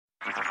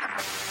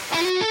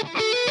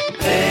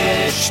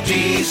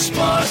HT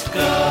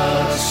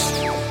Smartcast.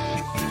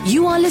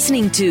 You are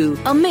listening to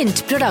a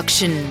Mint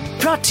production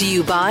brought to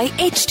you by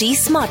HT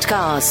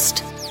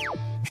Smartcast.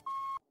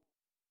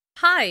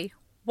 Hi,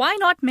 Why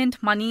Not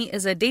Mint Money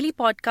is a daily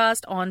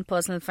podcast on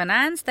personal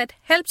finance that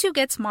helps you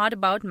get smart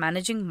about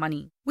managing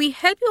money. We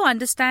help you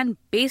understand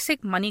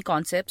basic money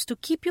concepts to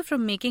keep you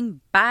from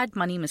making bad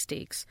money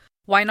mistakes.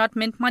 Why Not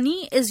Mint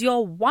Money is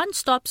your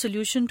one-stop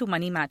solution to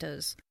money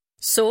matters.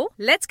 So,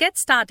 let's get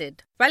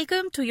started.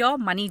 Welcome to your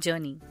money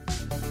journey.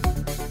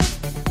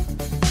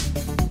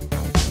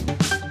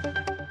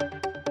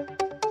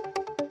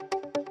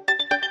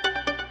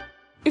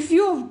 If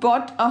you have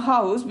bought a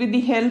house with the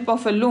help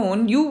of a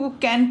loan, you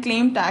can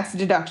claim tax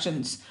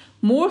deductions.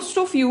 Most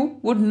of you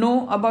would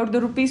know about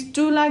the rupees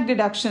 2 lakh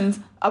deductions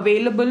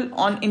available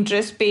on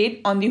interest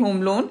paid on the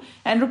home loan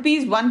and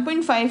rupees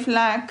 1.5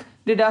 lakh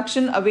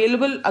deduction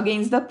available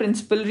against the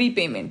principal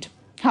repayment.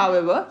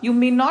 However, you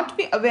may not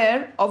be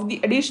aware of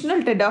the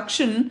additional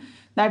deduction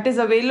that is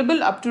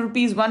available up to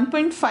rupees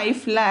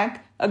 1.5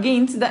 lakh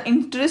against the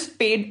interest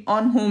paid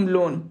on home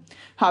loan.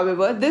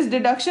 However, this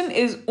deduction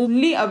is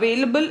only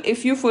available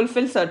if you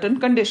fulfill certain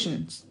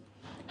conditions.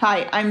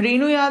 Hi, I'm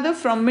Renu Yadav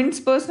from Mint's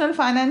personal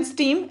finance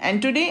team,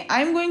 and today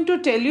I'm going to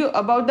tell you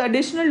about the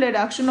additional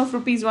deduction of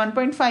rupees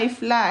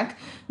 1.5 lakh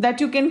that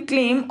you can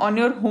claim on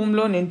your home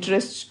loan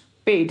interest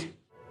paid.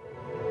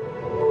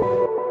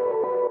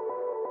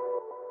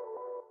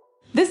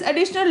 This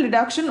additional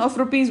deduction of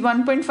rupees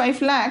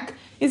 1.5 lakh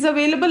is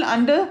available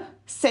under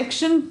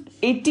Section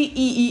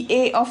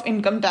 80EEA of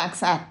Income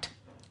Tax Act.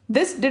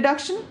 This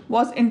deduction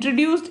was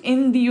introduced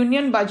in the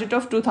Union Budget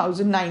of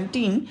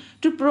 2019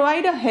 to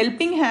provide a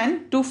helping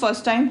hand to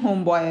first-time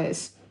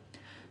homebuyers.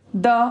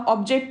 The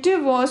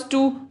objective was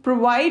to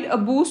provide a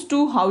boost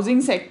to housing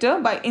sector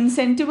by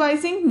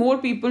incentivizing more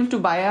people to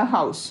buy a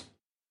house.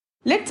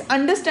 Let's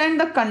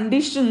understand the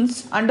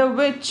conditions under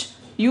which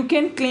you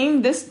can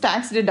claim this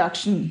tax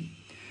deduction.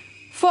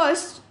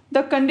 First,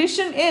 the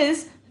condition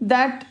is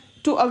that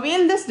to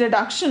avail this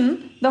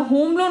deduction, the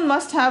home loan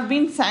must have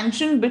been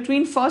sanctioned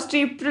between 1st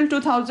April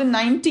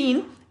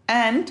 2019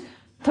 and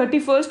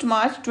 31st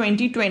March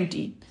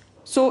 2020.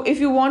 So, if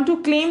you want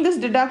to claim this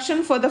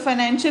deduction for the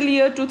financial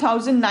year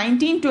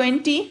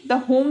 2019-20, the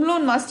home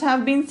loan must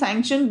have been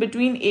sanctioned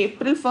between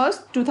April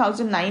 1st,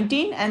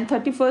 2019 and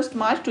 31st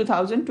March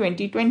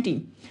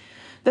 2020.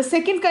 The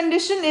second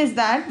condition is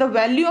that the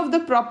value of the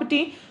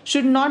property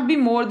should not be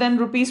more than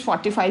rupees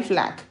 45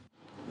 lakh.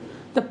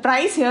 The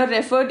price here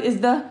referred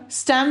is the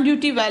stamp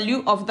duty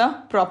value of the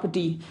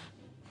property.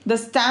 The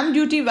stamp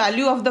duty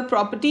value of the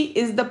property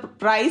is the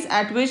price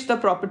at which the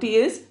property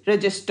is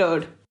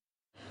registered.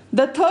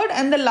 The third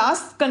and the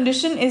last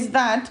condition is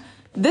that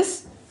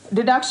this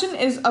deduction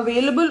is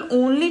available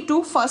only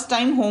to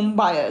first-time home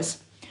buyers.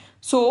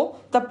 So,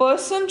 the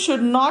person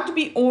should not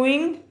be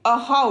owing a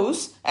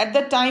house at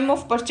the time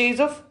of purchase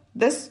of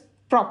this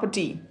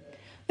property.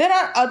 There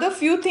are other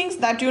few things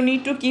that you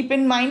need to keep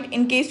in mind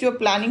in case you are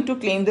planning to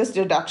claim this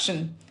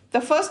deduction.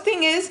 The first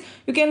thing is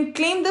you can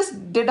claim this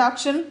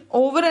deduction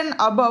over and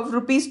above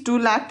rupees 2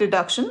 lakh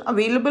deduction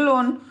available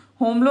on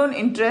home loan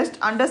interest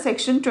under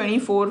Section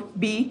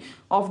 24B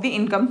of the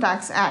Income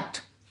Tax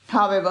Act.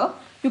 However,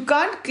 you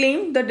can't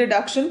claim the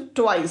deduction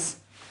twice.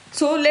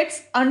 So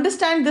let's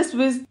understand this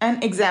with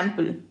an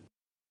example.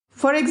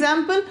 For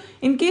example,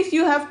 in case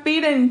you have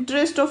paid an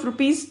interest of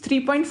rupees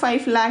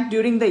 3.5 lakh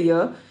during the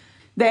year,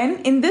 then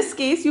in this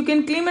case you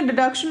can claim a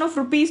deduction of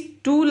rupees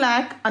 2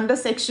 lakh under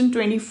Section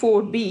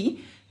 24B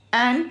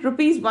and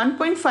rupees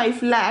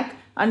 1.5 lakh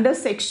under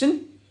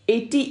Section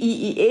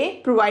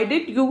 80EEA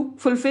provided you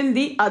fulfill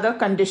the other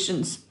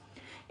conditions.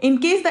 In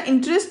case the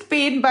interest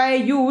paid by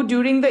you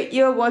during the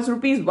year was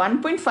rupees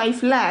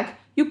 1.5 lakh,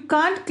 you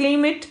can't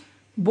claim it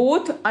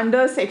both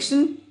under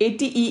Section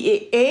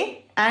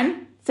 80EEA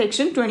and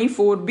Section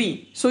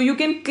 24B. So you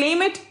can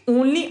claim it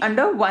only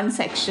under one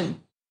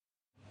section.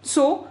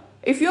 So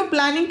if you're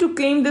planning to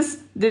claim this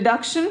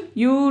deduction,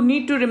 you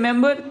need to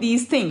remember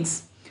these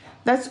things.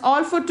 That's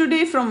all for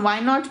today from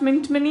Why Not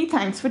Mint Money.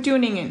 Thanks for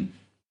tuning in.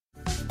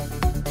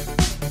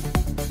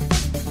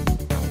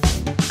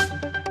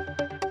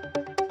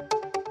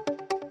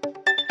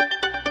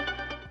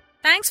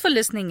 Thanks for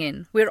listening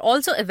in. We're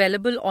also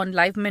available on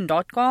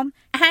livemint.com,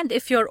 and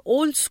if you're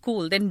old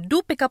school, then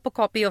do pick up a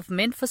copy of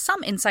Mint for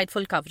some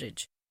insightful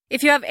coverage.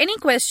 If you have any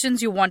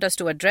questions you want us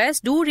to address,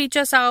 do reach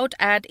us out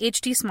at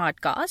HT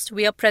Smartcast.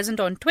 We are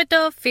present on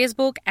Twitter,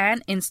 Facebook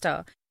and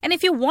Insta. And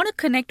if you want to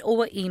connect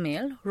over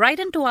email, write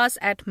into us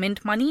at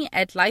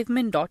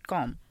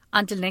mintmoney@livemint.com.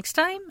 Until next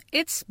time,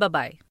 it's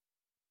bye-bye.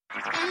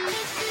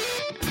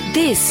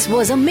 This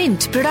was a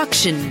Mint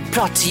production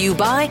brought to you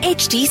by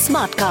HT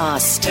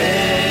Smartcast.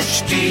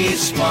 HT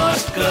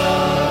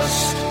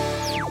Smartcast.